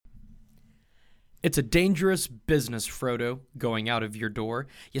It's a dangerous business, Frodo, going out of your door.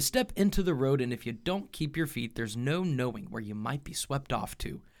 You step into the road, and if you don't keep your feet, there's no knowing where you might be swept off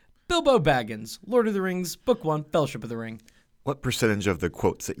to. Bilbo Baggins, Lord of the Rings, Book 1, Fellowship of the Ring. What percentage of the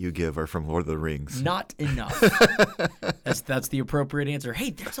quotes that you give are from Lord of the Rings? Not enough. That's the appropriate answer.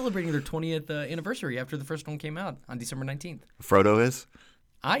 Hey, they're celebrating their 20th anniversary after the first one came out on December 19th. Frodo is?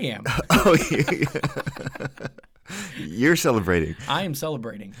 I am. Oh, you're celebrating. I am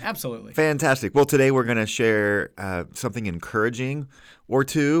celebrating. Absolutely. Fantastic. Well, today we're going to share something encouraging or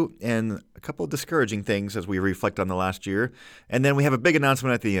two and a couple of discouraging things as we reflect on the last year. And then we have a big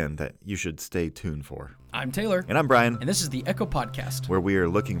announcement at the end that you should stay tuned for. I'm Taylor. And I'm Brian. And this is the Echo Podcast, where we are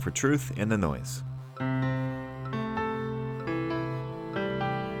looking for truth in the noise.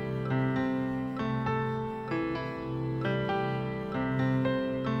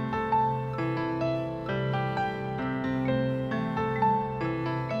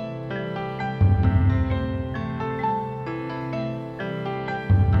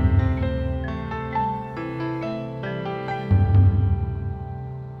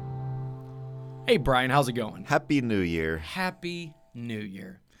 Hey, Brian, how's it going? Happy New Year. Happy New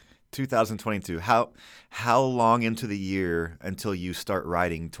Year. 2022. How long into the year until you start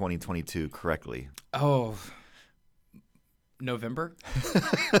writing 2022 correctly? Oh, November?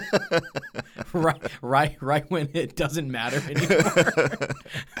 right when it doesn't matter anymore.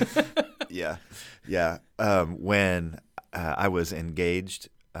 Yeah. When I was engaged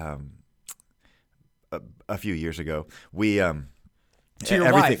a few years ago, we to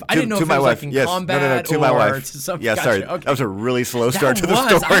your wife. I didn't know if it was like in combat to my or wife. to some. Yeah, gotcha. sorry. Okay. That was a really slow start to the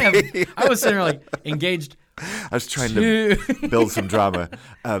story. I was sitting there like engaged. I was trying to build some drama.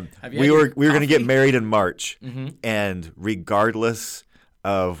 We were coffee? going to get married in March, and regardless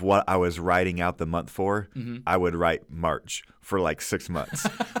of what I was writing out the month for, I would write March for like 6 months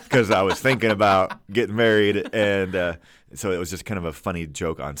because I was thinking about getting married, and so it was just kind of a funny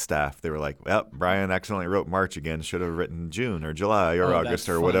joke on staff. They were like, "Well, Brian accidentally wrote March again. Should have written June or July or August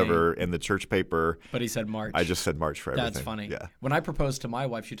or whatever in the church paper." But he said March. I just said March for everything. That's funny. Yeah. When I proposed to my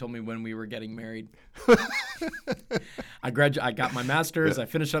wife, she told me when we were getting married. I got my master's. I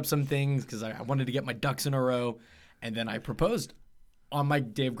finished up some things because I wanted to get my ducks in a row, and then I proposed on my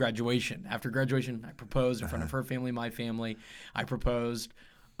day of graduation. After graduation, I proposed in front of her family, my family. I proposed,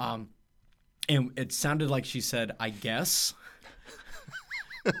 and it sounded like she said, "I guess."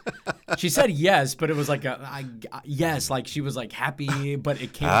 She said yes, but it was like yes, like she was like happy, but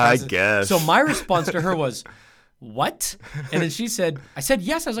it came. I guess. So my response to her was, "What?" And then she said, "I said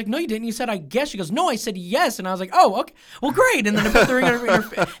yes." I was like, "No, you didn't. You said I guess." She goes, "No, I said yes." And I was like, "Oh, okay, well, great." And then I put the ring on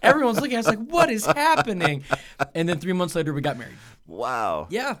her. Everyone's looking at us like, "What is happening?" And then 3 months later, we got married. Wow.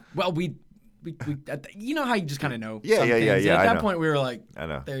 Yeah. Well, we you know how you just kind of know. Yeah. At that I point, we were like,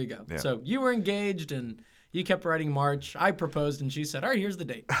 know. There you go. Yeah. So you were engaged and you kept writing March. I proposed and she said, "All right, here's the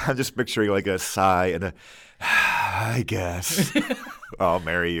date." I'm just picturing like a sigh and a, I guess. I'll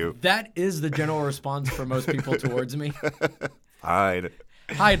marry you. That is the general response for most people towards me. Fine.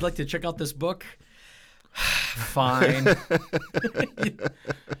 Hi, I'd like to check out this book. Fine.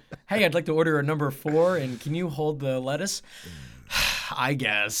 Hey, I'd like to order a number 4, and can you hold the lettuce? I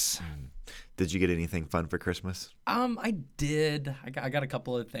guess. Did you get anything fun for Christmas? I did. I got a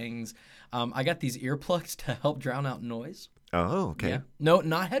couple of things. I got these earplugs to help drown out noise. Oh, okay. Yeah. No,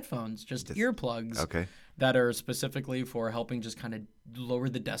 not headphones, just earplugs. Okay. That are specifically for helping just kind of lower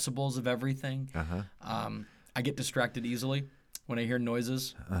the decibels of everything. I get distracted easily when I hear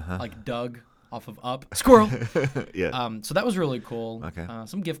noises, like Doug off of Up. Squirrel! Yeah. So that was really cool. Okay.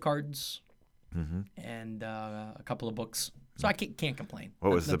 Some gift cards and a couple of books. So I can't complain.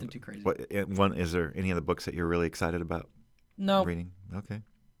 What was nothing too crazy. Is there any of the books that you're really excited about No, reading? Okay.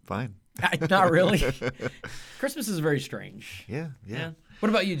 Fine. not really. Christmas is very strange. Yeah. What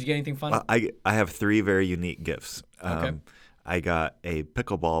about you? Did you get anything fun? I have 3 very unique gifts. Okay. I got a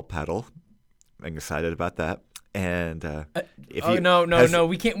pickleball paddle. I'm excited about that. And no,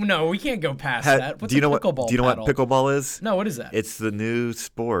 we can't go past that. What's do you know a pickleball what? Do you know paddle? what pickleball is? No, what is that? It's the new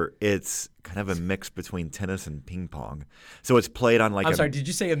sport. It's kind of a mix between tennis and ping pong. So it's played on like I'm sorry, did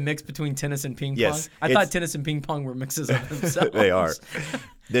you say a mix between tennis and ping pong? Yes, I thought tennis and ping pong were mixes of themselves. They are.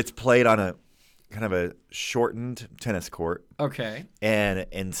 It's played on a kind of a shortened tennis court. Okay. And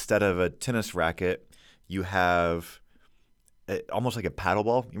instead of a tennis racket, you have almost like a paddle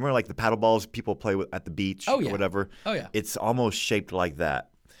ball. You remember like the paddle balls people play with at the beach or whatever? Oh, yeah. It's almost shaped like that.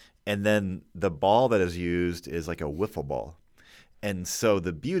 And then the ball that is used is like a wiffle ball. And so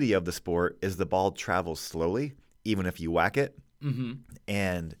the beauty of the sport is the ball travels slowly, even if you whack it. Mm-hmm.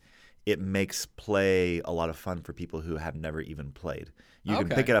 And it makes play a lot of fun for people who have never even played. You can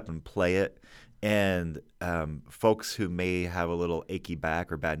Okay. pick it up and play it. And folks who may have a little achy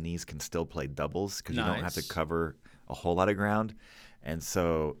back or bad knees can still play doubles because you don't have to Nice. cover a whole lot of ground. And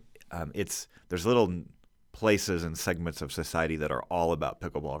so there's little places and segments of society that are all about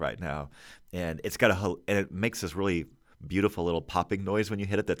pickleball right now, and it makes this really beautiful little popping noise when you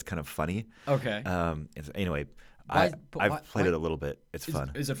hit it. That's kind of funny. Okay. Anyway, Why- I've played why- it a little bit. It's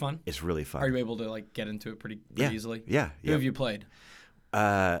fun. Is it fun? It's really fun. Are you able to like get into it pretty Yeah. easily? Yeah. Who Yeah. have you played?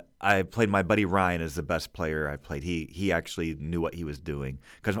 I played my buddy Ryan as the best player I played. He actually knew what he was doing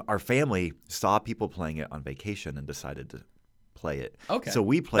because our family saw people playing it on vacation and decided to play it. Okay. So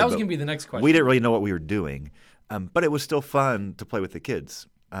we played. That was but gonna be the next question. We didn't really know what we were doing, but it was still fun to play with the kids.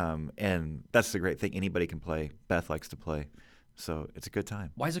 And that's the great thing. Anybody can play. Beth likes to play, so it's a good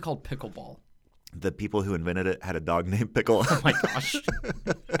time. Why is it called pickleball? The people who invented it had a dog named Pickle. Oh my gosh.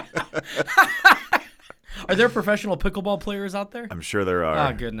 Are there professional pickleball players out there? I'm sure there are.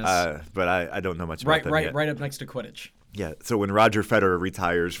 Oh, goodness. But I don't know much about them yet. Right up next to Quidditch. Yeah, so when Roger Federer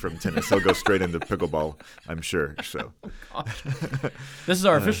retires from tennis, he'll go straight into pickleball, I'm sure. So, This is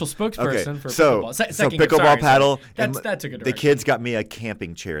our official spokesperson for so pickleball. so Second- pickleball sorry. paddle. That's and that took a The direction. kids got me a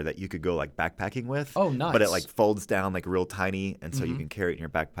camping chair that you could go like backpacking with. Oh, nice. But it like folds down like real tiny, and so you can carry it in your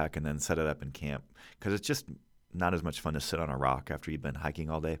backpack and then set it up in camp because it's just not as much fun to sit on a rock after you've been hiking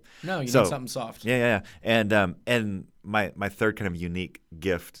all day. No, you So- need something soft. Yeah. And my third kind of unique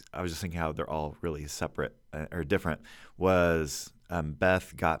gift, I was just thinking how they're all really separate or different, was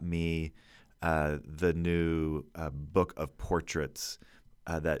Beth got me the new book of portraits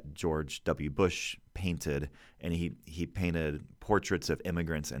that George W. Bush painted, and he painted portraits of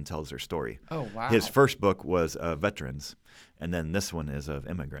immigrants and tells their story. Oh, wow. His first book was of veterans, and then this one is of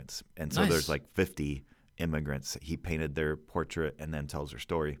immigrants. And so Nice. there's like 50 immigrants. He painted their portrait and then tells their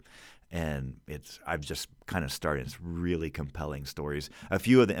story. And I've just kind of started. It's really compelling stories. A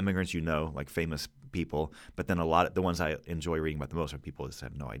few of the immigrants like famous people, but then the ones I enjoy reading about the most are people that just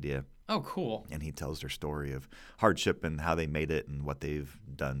have no idea. Oh, cool. And he tells their story of hardship and how they made it and what they've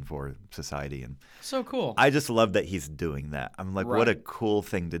done for society. And So cool. I just love that he's doing that. I'm like, what a Right. cool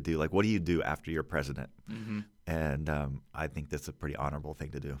thing to do. Like, what do you do after you're president? Mm-hmm. And I think that's a pretty honorable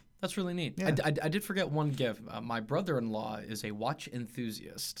thing to do. That's really neat. Yeah. I did forget one gift. My brother-in-law is a watch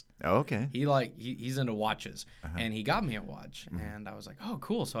enthusiast. Oh, okay. He's into watches, and he got me a watch, and I was like, oh,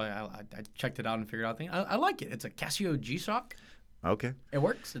 cool. So I checked it out and figured out things. I like it. It's a Casio G-Shock. Okay. It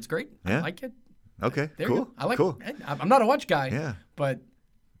works. It's great. Yeah. I like it. Okay. There you cool. go. I like cool. it. I'm not a watch guy. Yeah. But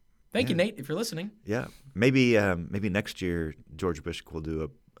thank you, Yeah. Nate, if you're listening. Yeah. Maybe next year George Bush will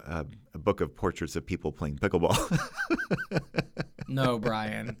do a book of portraits of people playing pickleball. No,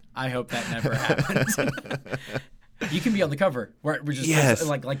 Brian. I hope that never happens. You can be on the cover, where we're just Yes.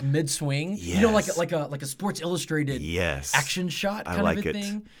 like mid swing. You know, Yes. like a Sports Illustrated Yes. action shot I kind like of a it.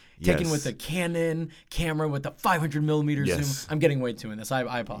 thing. Taken Yes. with a Canon camera with a 500 millimeter Yes. zoom. I'm getting way too in this.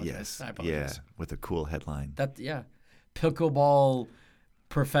 I apologize. Yes. I Yeah. apologize. With a cool headline. Pickleball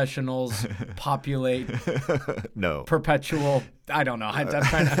professionals populate No. perpetual. I don't know. I'm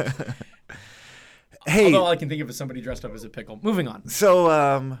trying to. Hey. Although all I can think of is somebody dressed up as a pickle. Moving on.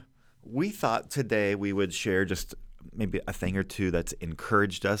 So we thought today we would share just maybe a thing or two that's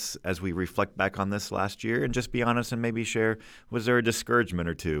encouraged us as we reflect back on this last year and just be honest and maybe share, was there a discouragement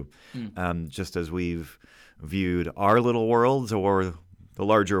or two just as we've viewed our little worlds or the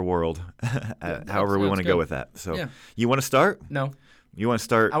larger world, however we that's want to go good. with that. So Yeah. you want to start? No. You want to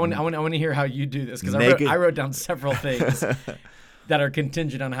start? I want to hear how you do this because Naked- I wrote down several things that are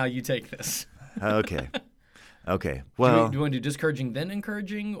contingent on how you take this. Okay. Okay. Do Well, you want to do discouraging then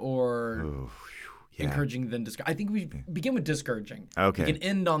encouraging or yeah. encouraging then discouraging? I think we begin with discouraging. Okay. We can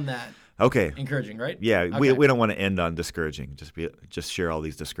end on that Okay. encouraging, right? Yeah, Okay. we don't want to end on discouraging. Just share all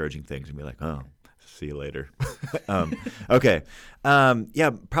these discouraging things and be like, oh, see you later. Okay. Yeah,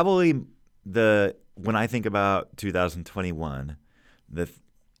 probably when I think about 2021,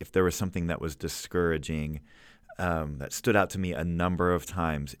 if there was something that was discouraging that stood out to me a number of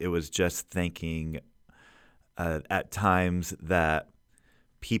times, it was just thinking at times that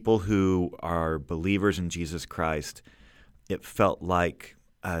people who are believers in Jesus Christ, it felt like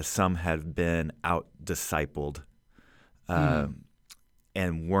some had been out-discipled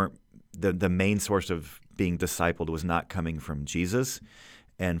and weren't the main source of being discipled was not coming from Jesus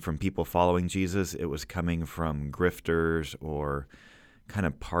and from people following Jesus. It was coming from grifters or kind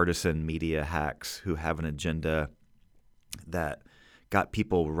of partisan media hacks who have an agenda that got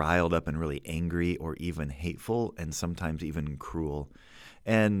people riled up and really angry or even hateful and sometimes even cruel.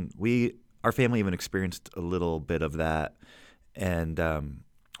 And our family even experienced a little bit of that. And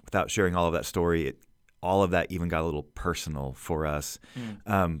without sharing all of that story, all of that even got a little personal for us.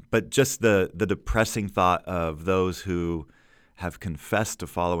 But just the depressing thought of those who have confessed to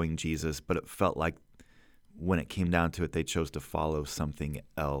following Jesus, but it felt like when it came down to it, they chose to follow something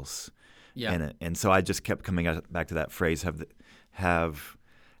else. Yeah. And so I just kept coming back to that phrase: have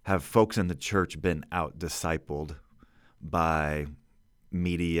folks in the church been out discipled by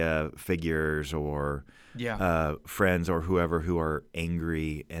media figures or friends or whoever who are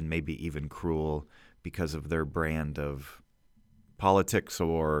angry and maybe even cruel because of their brand of politics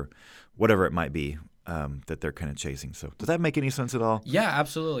or whatever it might be that they're kind of chasing. So does that make any sense at all? Yeah,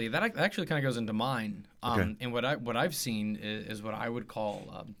 absolutely. That actually kind of goes into mine. Okay. And what I've seen is what I would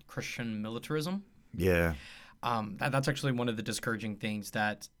call Christian militarism. Yeah. That's actually one of the discouraging things,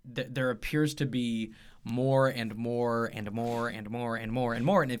 that there appears to be more and more and more and more and more and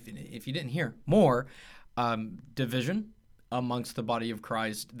more. And if you didn't hear, more division amongst the body of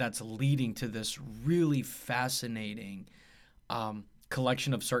Christ that's leading to this really fascinating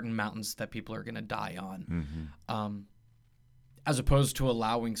collection of certain mountains that people are going to die on, as opposed to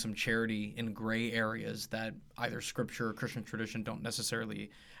allowing some charity in gray areas that either Scripture or Christian tradition don't necessarily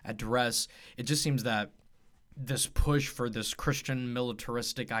address. It just seems that this push for this Christian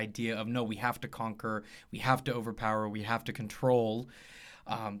militaristic idea of, no, we have to conquer, we have to overpower, we have to control,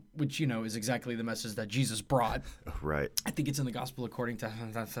 which, is exactly the message that Jesus brought. Right. I think it's in the Gospel according to...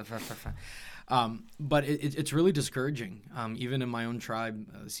 but it's really discouraging, even in my own tribe,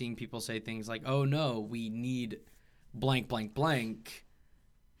 seeing people say things like, oh, no, we need blank, blank, blank,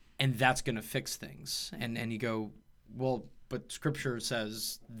 and that's going to fix things. And you go, well, but Scripture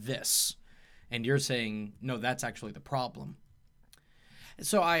says this. And you're saying, no, that's actually the problem.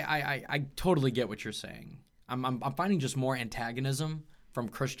 So I totally get what you're saying. I'm finding just more antagonism from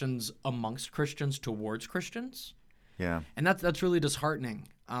Christians amongst Christians towards Christians. Yeah. And that's really disheartening,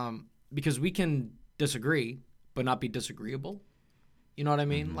 because we can disagree but not be disagreeable. You know what I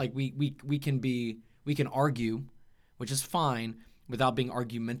mean? Mm-hmm. Like we can argue, which is fine, without being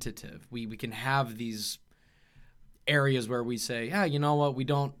argumentative. We can have these areas where we say, yeah, you know what, we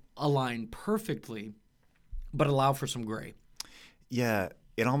don't align perfectly, but allow for some gray. Yeah,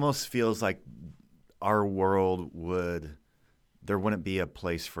 it almost feels like our world there wouldn't be a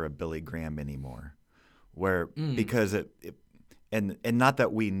place for a Billy Graham anymore, because and not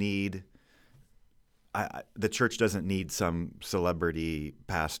that we need, the church doesn't need some celebrity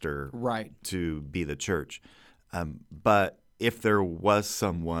pastor right to be the church, but if there was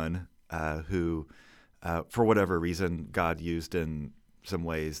someone who, for whatever reason, God used in some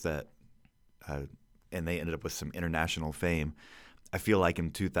ways that, and they ended up with some international fame. I feel like in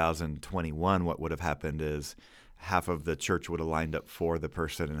 2021, what would have happened is half of the church would have lined up for the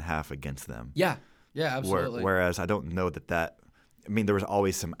person and half against them. Yeah, absolutely. Whereas I don't know that. I mean, there was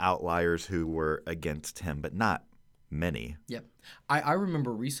always some outliers who were against him, but not many. Yep. I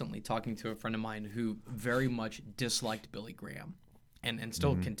remember recently talking to a friend of mine who very much disliked Billy Graham, and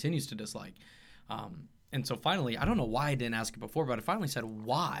still continues to dislike. And so finally, I don't know why I didn't ask it before, but I finally said,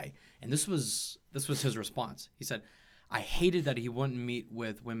 why? And this was his response. He said, I hated that he wouldn't meet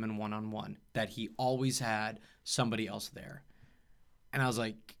with women one-on-one, that he always had somebody else there. And I was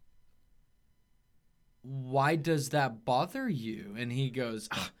like, why does that bother you? And he goes,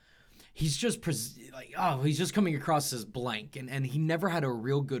 he's just he's just coming across as blank. And he never had a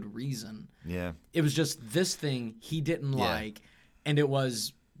real good reason. Yeah. It was just this thing he didn't like, and it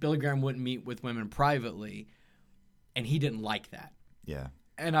was Billy Graham wouldn't meet with women privately, and he didn't like that. Yeah.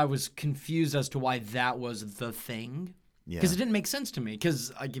 And I was confused as to why that was the thing. Because it didn't make sense to me.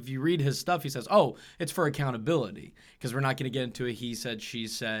 Because if you read his stuff, he says, oh, it's for accountability. Because we're not going to get into a he said, she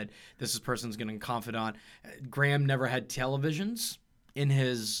said, this person's going to confidant. Graham never had televisions in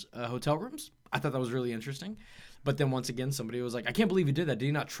his hotel rooms. I thought that was really interesting. But then once again, somebody was like, I can't believe he did that. Did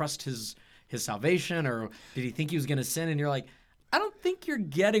he not trust his salvation? Or did he think he was going to sin? And you're like, I don't think you're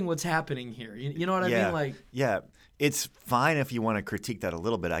getting what's happening here. You know what I mean? Like, yeah, it's fine if you want to critique that a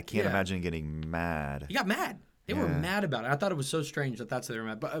little bit. I can't imagine getting mad. He got mad. They were mad about it. I thought it was so strange that that's what they were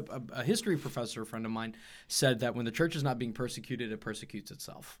mad. But a history professor, a friend of mine, said that when the church is not being persecuted, it persecutes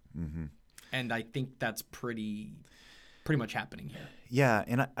itself. Mm-hmm. And I think that's pretty much happening here. Yeah,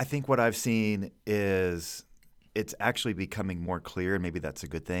 and I think what I've seen is it's actually becoming more clear, and maybe that's a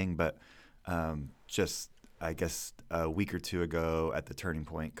good thing, but just – I guess a week or two ago at the Turning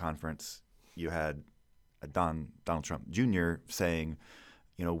Point conference, you had Donald Trump Jr. saying,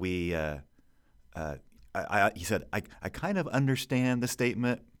 he said, I kind of understand the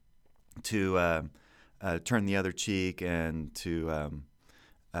statement to turn the other cheek and to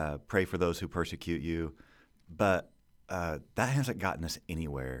pray for those who persecute you, but that hasn't gotten us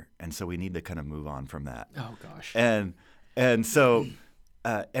anywhere, and so we need to kind of move on from that. Oh gosh. And so,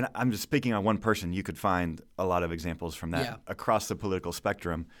 and I'm just speaking on one person. You could find a lot of examples from that across the political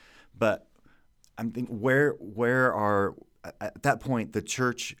spectrum, but I'm thinking where are at that point the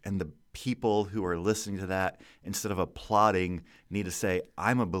church and the people who are listening to that, instead of applauding, need to say,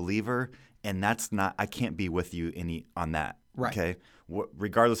 I'm a believer, and I can't be with you on that. Right. Okay.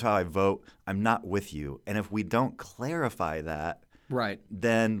 Regardless of how I vote, I'm not with you. And if we don't clarify that, right,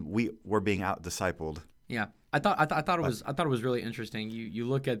 then we're being out discipled. Yeah, I thought it was really interesting. You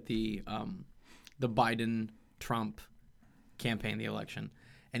look at the Biden-Trump campaign, the election,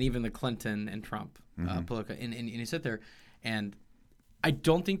 and even the Clinton and Trump political, and you sit there, and I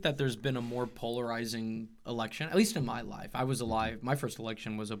don't think that there's been a more polarizing election, at least in my life. I was alive. My first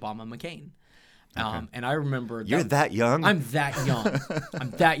election was Obama-McCain. Okay. And I remember You're that young? I'm that young.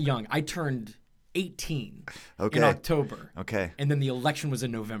 I'm that young. I turned 18 in October. Okay. And then the election was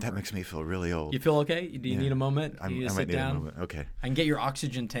in November. That makes me feel really old. You feel okay? Do you need a moment? I need to might sit need down? a moment. Okay. I can get your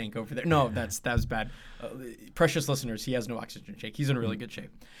oxygen tank over there. No, that was bad. Precious listeners, he has no oxygen tank. He's in really good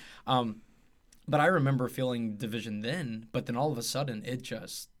shape. But I remember feeling division then, but then all of a sudden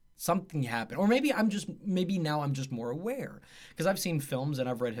something happened. Or maybe now I'm just more aware, because I've seen films and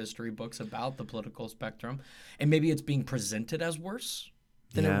I've read history books about the political spectrum, and maybe it's being presented as worse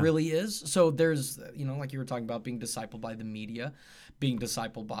than it really is. So there's, like you were talking about, being discipled by the media, being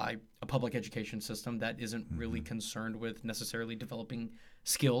discipled by a public education system that isn't really concerned with necessarily developing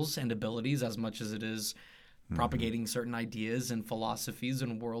skills and abilities as much as it is propagating certain ideas and philosophies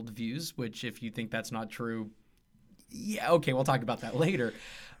and worldviews, which if you think that's not true, we'll talk about that later.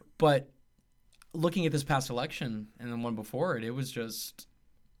 But looking at this past election and the one before it, it was just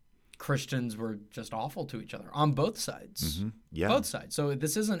Christians were just awful to each other on both sides. Mm-hmm. Yeah. Both sides. So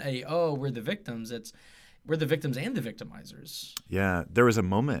this isn't we're the victims. We're the victims and the victimizers. Yeah. There was a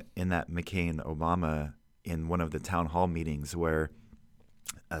moment in that McCain-Obama in one of the town hall meetings where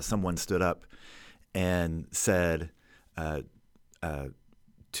someone stood up and said to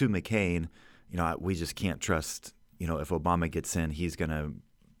McCain, we just can't trust, if Obama gets in, he's going to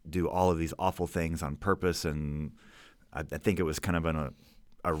do all of these awful things on purpose. And I think it was kind of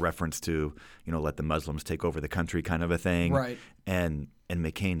a reference to, let the Muslims take over the country kind of a thing. Right. And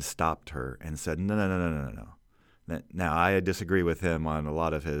McCain stopped her and said, no. Now, I disagree with him on a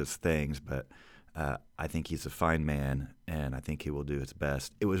lot of his things, but I think he's a fine man, and I think he will do his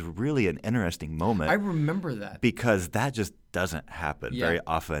best. It was really an interesting moment. I remember that. Because that just doesn't happen very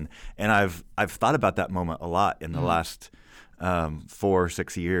often. And I've thought about that moment a lot in the last 4 or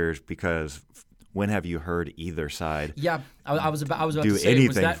 6 years, because when have you heard either side? Yeah, I was about to say,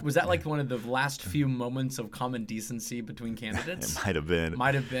 anything. Was that like one of the last few moments of common decency between candidates? It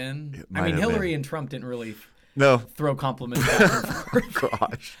might have been. Hillary and Trump didn't really throw compliments back and forth.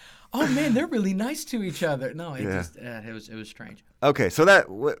 Gosh. Oh man, they're really nice to each other. No, it was strange. Okay, so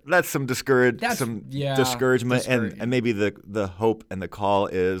that's some discouragement, and maybe the hope and the call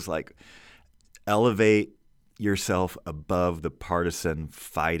is like elevate yourself above the partisan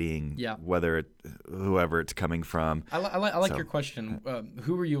fighting, whoever it's coming from. I like your question.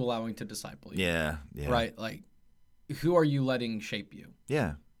 Who are you allowing to disciple you? Yeah. Right, like who are you letting shape you?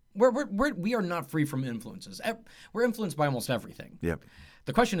 Yeah. We are not free from influences. We're influenced by almost everything. Yep.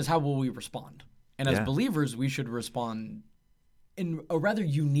 The question is, how will we respond? And as believers, we should respond in a rather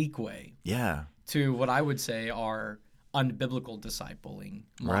unique way to what I would say are unbiblical discipling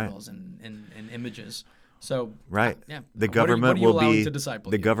models and images. So the government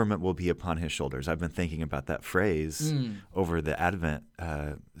government will be upon his shoulders. I've been thinking about that phrase over the Advent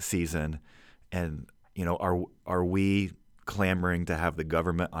season, and are we clamoring to have the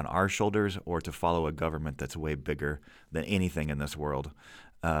government on our shoulders, or to follow a government that's way bigger than anything in this world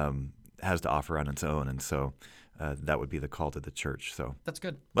has to offer on its own? And so that would be the call to the church. So that's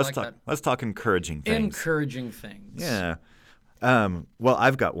good. Let's talk encouraging things. Encouraging things. Yeah. Well,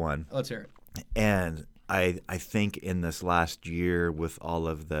 I've got one. Let's hear it. And I think in this last year, with all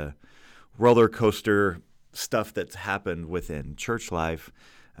of the roller coaster stuff that's happened within church life,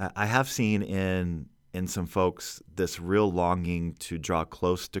 I have seen in some folks this real longing to draw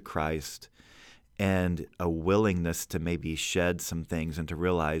close to Christ, and a willingness to maybe shed some things and to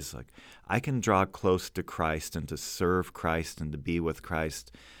realize, like, I can draw close to Christ and to serve Christ and to be with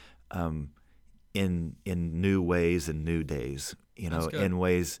Christ in new ways and new days, in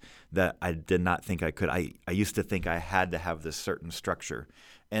ways that I did not think I could. I used to think I had to have this certain structure,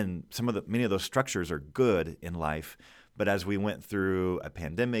 and many of those structures are good in life, but as we went through a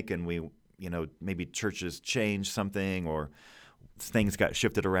pandemic and we maybe churches changed something or things got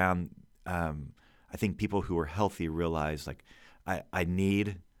shifted around, I think people who are healthy realize, like, I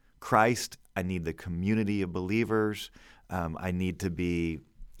need Christ. I need the community of believers. I need to be,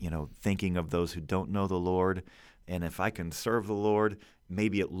 thinking of those who don't know the Lord. And if I can serve the Lord,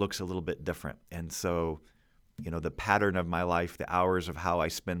 maybe it looks a little bit different. And so, the pattern of my life, the hours of how I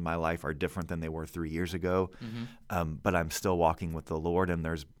spend my life are different than they were 3 years ago. But I'm still walking with the Lord, and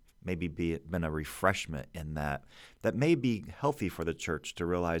there's maybe been a refreshment in that may be healthy for the church to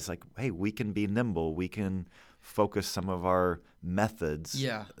realize, like, hey, we can be nimble. We can focus some of our methods.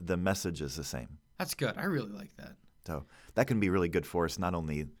 Yeah. The message is the same. That's good. I really like that. So that can be really good for us. Not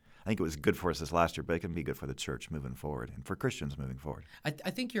only, I think it was good for us this last year, but it can be good for the church moving forward and for Christians moving forward. I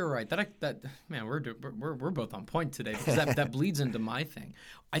think you're right. That man, we're both on point today, because that bleeds into my thing.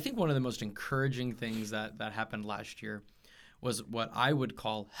 I think one of the most encouraging things that happened last year was what I would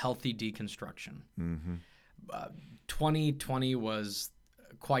call healthy deconstruction. 2020 was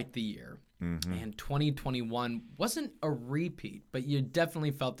quite the year. And 2021 wasn't a repeat, but you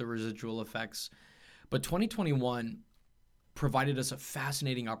definitely felt the residual effects. But 2021 provided us a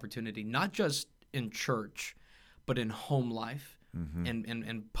fascinating opportunity, not just in church, but in home life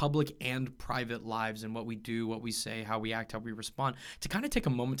and public and private lives, and what we do, what we say, how we act, how we respond, to kind of take a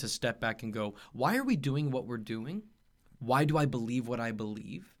moment to step back and go, why are we doing what we're doing? Why do I believe what I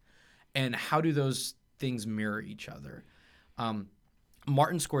believe? And how do those things mirror each other?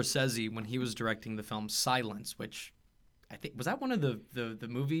 Martin Scorsese, when he was directing the film Silence, which I think, was that one of the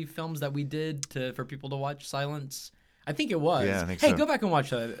movie films that we did for people to watch, Silence? I think it was. Yeah, I think so. Hey, go back and watch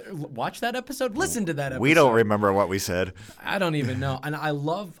that episode. Listen to that episode. We don't remember what we said. I don't even know. And I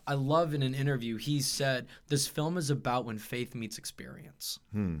love in an interview, he said, this film is about when faith meets experience.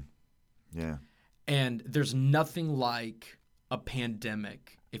 Yeah. And there's nothing like a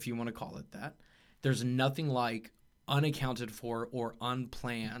pandemic, if you want to call it that. There's nothing like unaccounted for or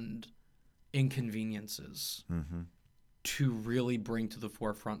unplanned inconveniences to really bring to the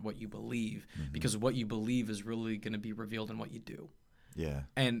forefront what you believe, because what you believe is really going to be revealed in what you do. Yeah.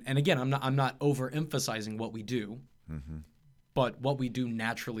 And again, I'm not overemphasizing what we do, but what we do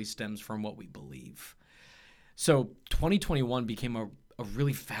naturally stems from what we believe. So 2021 became a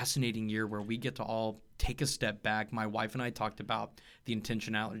really fascinating year where we get to all take a step back. My wife and I talked about the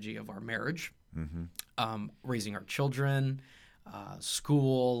intentionality of our marriage, raising our children,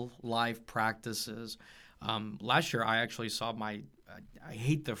 school, life practices. Last year, I actually saw I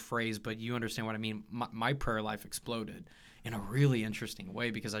hate the phrase, but you understand what I mean. My prayer life exploded in a really interesting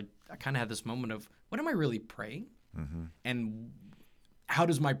way, because I kind of had this moment of, what am I really praying? And how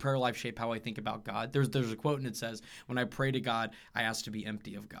does my prayer life shape how I think about God? There's a quote, and it says, when I pray to God, I ask to be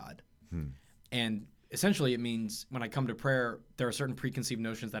empty of God. And essentially it means when I come to prayer, there are certain preconceived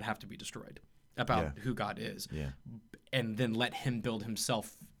notions that have to be destroyed about who God is. And then let him build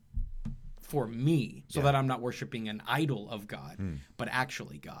himself for me, so that I'm not worshiping an idol of God, but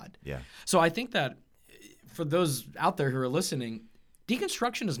actually God. So I think that for those out there who are listening,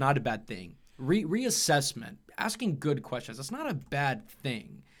 deconstruction is not a bad thing. Reassessment, asking good questions, that's not a bad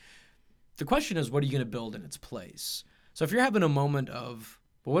thing. The question is, what are you going to build in its place? So if you're having a moment of,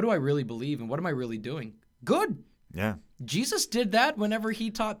 well, what do I really believe and what am I really doing? Good. Yeah. Jesus did that whenever he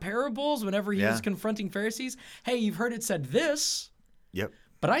taught parables, whenever he was confronting Pharisees. Hey, you've heard it said this. Yep.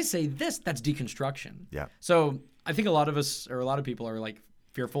 But I say this, that's deconstruction. Yeah. So I think a lot of us, or a lot of people, are like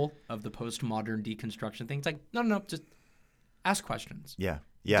fearful of the postmodern deconstruction thing. It's like, no, just ask questions. Yeah.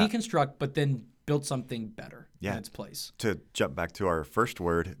 Deconstruct, but then build something better in its place. To jump back to our first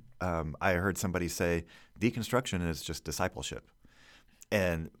word, I heard somebody say deconstruction is just discipleship.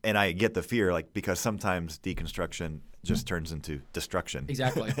 And I get the fear, like, because sometimes deconstruction just turns into destruction.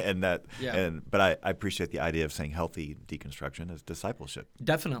 Exactly. But I appreciate the idea of saying healthy deconstruction is discipleship.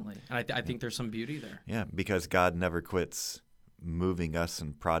 Definitely. And I think there's some beauty there. Yeah, because God never quits moving us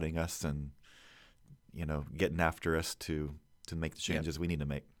and prodding us and, getting after us to make the changes we need to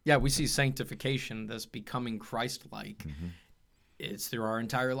make. Yeah, we see sanctification, this becoming Christ-like. It's through our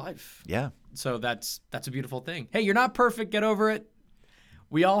entire life. Yeah. So that's a beautiful thing. Hey, you're not perfect. Get over it.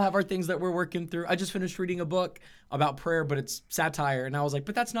 We all have our things that we're working through. I just finished reading a book about prayer, but it's satire. And I was like,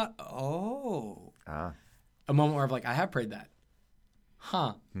 but that's not, a moment where I'm like, I have prayed that.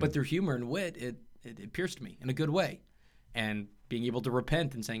 But through humor and wit, it pierced me in a good way. And being able to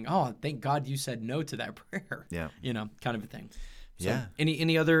repent and saying, oh, thank God you said no to that prayer. Yeah. Kind of a thing. So Yeah.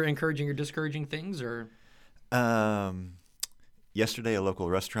 Any other encouraging or discouraging things, or? Yesterday, a local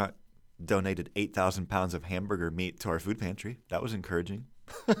restaurant donated 8,000 pounds of hamburger meat to our food pantry. That was encouraging.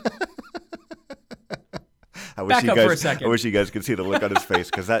 Back up for a second. I wish you guys could see the look on his face,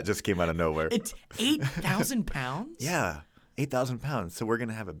 because that just came out of nowhere. It's 8,000 pounds? Yeah, 8,000 pounds. So we're going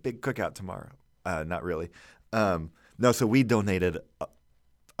to have a big cookout tomorrow. Not really. No, so we donated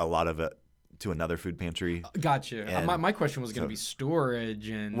a lot of it to another food pantry. Gotcha. And my question was going to be storage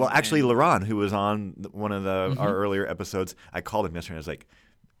and. Well, actually, LaRon, who was on one of Mm-hmm. our earlier episodes, I called him yesterday. I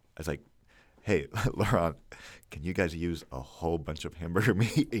was like, "Hey, LaRon, can you guys use a whole bunch of hamburger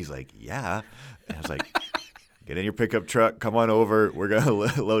meat?" He's like, "Yeah." And I was like, "Get in your pickup truck, come on over. We're gonna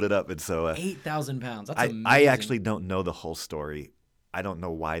load it up." And so 8,000 pounds. That's amazing. I actually don't know the whole story. I don't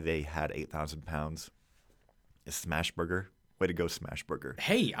know why they had 8,000 pounds. It's Smashburger. Way to go, Smashburger.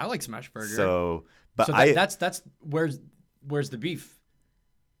 Hey, I like Smashburger. So, but So I that's where's the beef?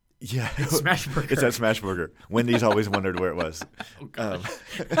 yeah, It's Smashburger. It's at Smashburger. Wendy's always wondered where it was. Oh, gosh.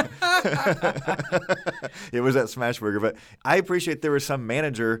 It was at Smashburger, but I appreciate there was some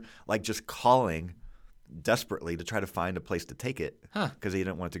manager like just calling desperately to try to find a place to take it because he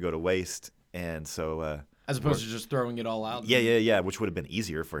didn't want it to go to waste, and so As opposed to just throwing it all out. yeah, which would have been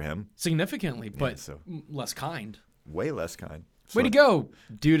easier for him. Significantly, but so- less kind. Way less kind. Way to go,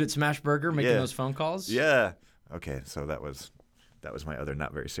 dude at Smashburger making Yeah. those phone calls. Yeah. Okay, so that was my other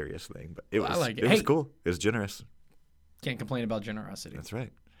not very serious thing, but it was I like it. it was Hey. cool. It was generous. Can't complain about generosity. That's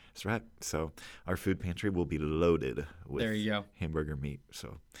right. That's right. So our food pantry will be loaded with There you go. hamburger meat.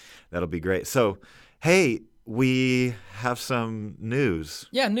 So that'll be great. So, hey, we have some news.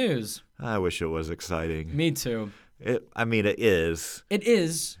 Yeah, news. I wish it was exciting. Me too. It is. It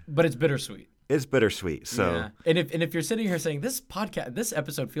is, but it's bittersweet. It's bittersweet. So Yeah. And if you're sitting here saying this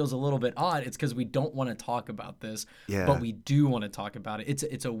episode feels a little bit odd, it's because we don't want to talk about this, Yeah. but we do want to talk about it.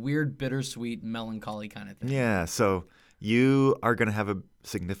 It's a weird, bittersweet, melancholy kind of thing. yeah. So you are going to have a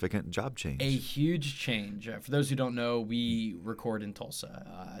significant job change. A huge change. For those who don't know, we record in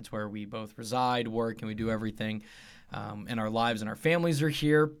Tulsa. It's where we both reside, work, and we do everything in our lives, and our families are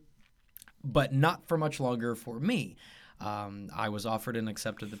here, but not for much longer for me. I was offered and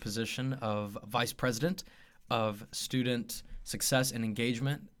accepted the position of Vice President of Student Success and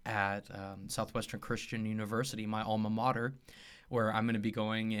Engagement at Southwestern Christian University, my alma mater, where I'm going to be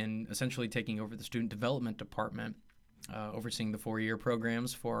going and essentially taking over the Student Development Department, overseeing the 4-year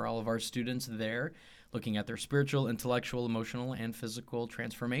programs for all of our students there, looking at their spiritual, intellectual, emotional, and physical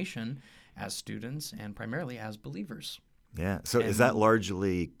transformation as students and primarily as believers. Yeah. So is that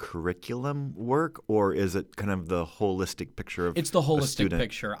largely curriculum work, or is it kind of the holistic picture of It's the a holistic student?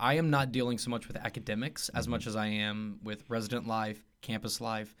 picture. I am not dealing so much with academics as much as I am with resident life, campus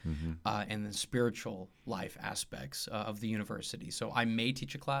life, and the spiritual life aspects of the university. So I may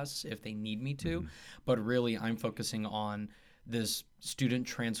teach a class if they need me to, but really I'm focusing on this student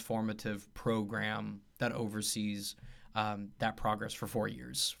transformative program that oversees that progress for 4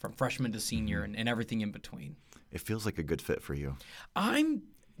 years, from freshman to senior and everything in between. It feels like a good fit for you. I'm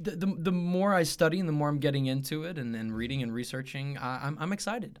the more I study and the more I'm getting into it and reading and researching, I'm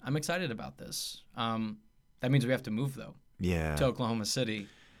excited. I'm excited about this. That means we have to move though Yeah. to Oklahoma City.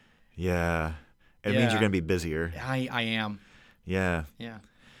 Yeah. It means Yeah. you're going to be busier. I am. Yeah. Yeah.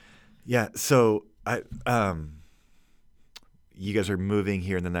 Yeah. So you guys are moving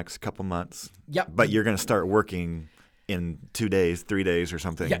here in the next couple months, Yep. but you're going to start working in 2 days, 3 days or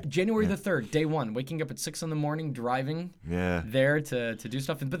something. Yeah, January the 3rd, day one, waking up at 6 a.m, driving Yeah. there to do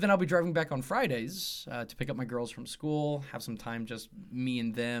stuff. But then I'll be driving back on Fridays to pick up my girls from school, have some time just me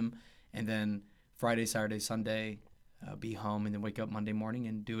and them, and then Friday, Saturday, Sunday, be home, and then wake up Monday morning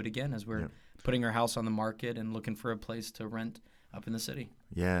and do it again as we're putting our house on the market and looking for a place to rent up in the city.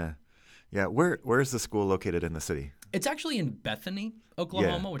 Yeah. Yeah. Where is the school located in the city? It's actually in Bethany,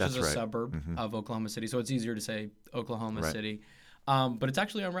 Oklahoma, which is that's a right. suburb of Oklahoma City, so it's easier to say Oklahoma Right. City. But it's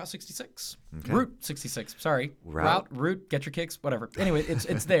actually on Route 66. Okay. Route 66, sorry. Route. Route, get your kicks, whatever. Anyway,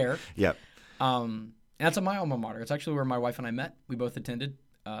 it's there. Yep. And that's at my alma mater. It's actually where my wife and I met. We both attended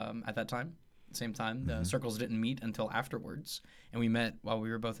at that time, same time. The circles didn't meet until afterwards, and we met while we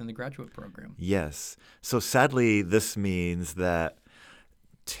were both in the graduate program. Yes. So sadly, this means that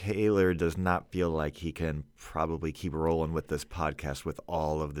Taylor does not feel like he can probably keep rolling with this podcast with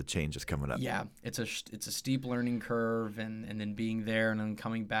all of the changes coming up. Yeah, it's a steep learning curve, and then being there and then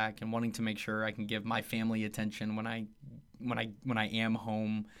coming back and wanting to make sure I can give my family attention when I am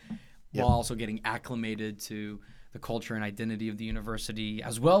home, while also getting acclimated to the culture and identity of the university,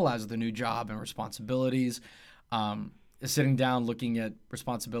 as well as the new job and responsibilities. Sitting down, looking at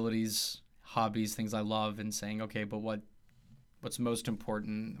responsibilities, hobbies, things I love, and saying, okay, but what's most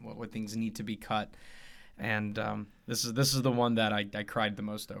important? What things need to be cut? And this is the one that I cried the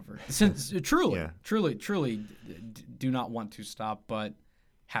most over. Since truly, do not want to stop, but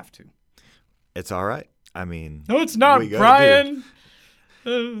have to. It's all right. I mean, No, it's not, we gotta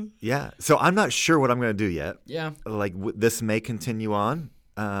Brian. yeah. So I'm not sure what I'm going to do yet. Yeah. Like this may continue on.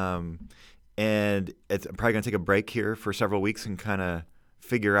 and I'm probably going to take a break here for several weeks and kind of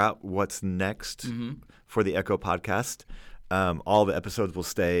figure out what's next for the Echo podcast. All the episodes will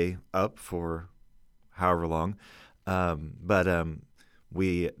stay up for however long, but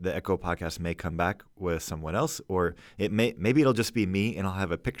the Echo podcast may come back with someone else, or maybe it'll just be me, and I'll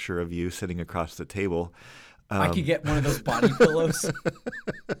have a picture of you sitting across the table. I could get one of those body pillows,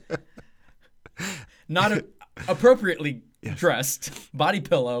 not appropriately dressed body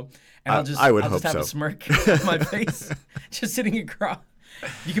pillow, and I'll just have a smirk on my face, just sitting across.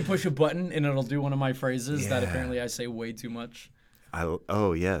 You can push a button and it'll do one of my phrases that apparently I say way too much.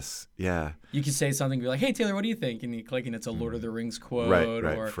 Oh, yes. Yeah. You can say something, be like, hey, Taylor, what do you think? And you click and it's a Lord of the Rings quote. Right,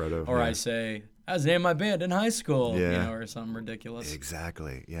 Frodo. Or I say, I was in my band in high school, or something ridiculous.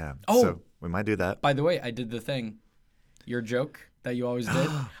 Exactly, yeah. Oh. So we might do that. By the way, I did the thing. Your joke that you always did.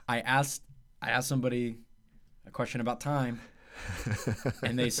 I asked somebody a question about time,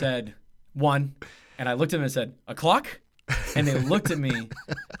 and they said, 1. And I looked at them and said, a clock? And they looked at me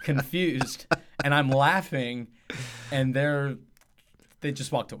confused, and I'm laughing, and they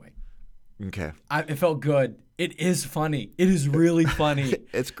just walked away. Okay. It felt good. It is funny. It is really funny.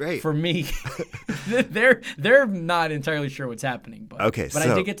 It's great. For me. They're not entirely sure what's happening, but I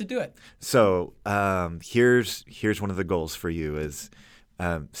did get to do it. So here's one of the goals for you is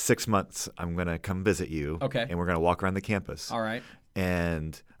 6 months I'm going to come visit you. Okay. And we're going to walk around the campus. All right.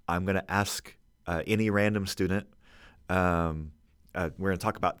 And I'm going to ask any random student. We're going to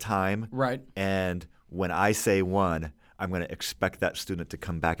talk about time. Right. And when I say 1, I'm going to expect that student to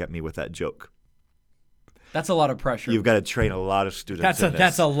come back at me with that joke. That's a lot of pressure. You've got to train a lot of students.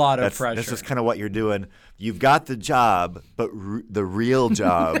 That's a lot of pressure. This is kind of what you're doing. You've got the job, but the real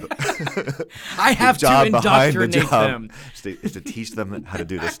job. I have to indoctrinate them. Is to teach them how to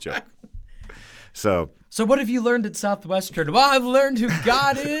do this joke. So what have you learned at Southwestern? Well, I've learned who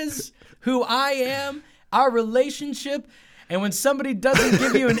God is, who I am, our relationship, and when somebody doesn't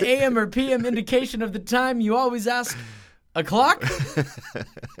give you an AM or PM indication of the time, you always ask, a clock?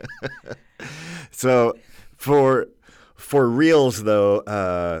 So for reals,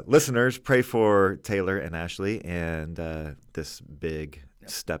 though, listeners, pray for Taylor and Ashley and this big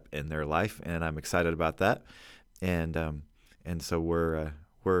step in their life, and I'm excited about that. And so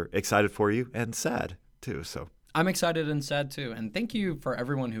we're excited for you and sad too. So I'm excited and sad too, and thank you for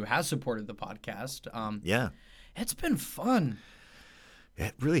everyone who has supported the podcast. It's been fun.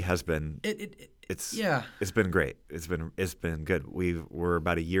 It really has been. It's been great. It's been good. We're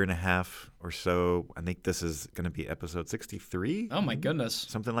about a year and a half or so. I think this is going to be episode 63. Oh my goodness,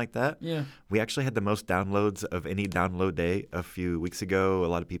 something like that. Yeah. We actually had the most downloads of any download day a few weeks ago. A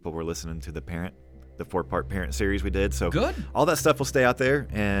lot of people were listening to the 4-part parent series we did. So good. All that stuff will stay out there,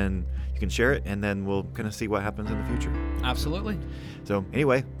 and you can share it, and then we'll kind of see what happens in the future. Absolutely. So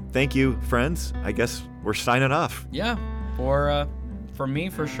anyway, thank you, friends. I guess we're signing off. Yeah. For me,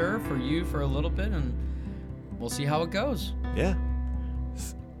 for sure. For you, for a little bit, and we'll see how it goes. Yeah.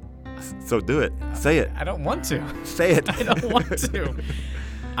 So do it. Say it. I don't want to. Say it. I don't want to.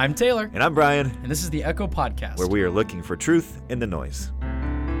 I'm Taylor. And I'm Brian. And this is the Echo Podcast, where we are looking for truth in the noise.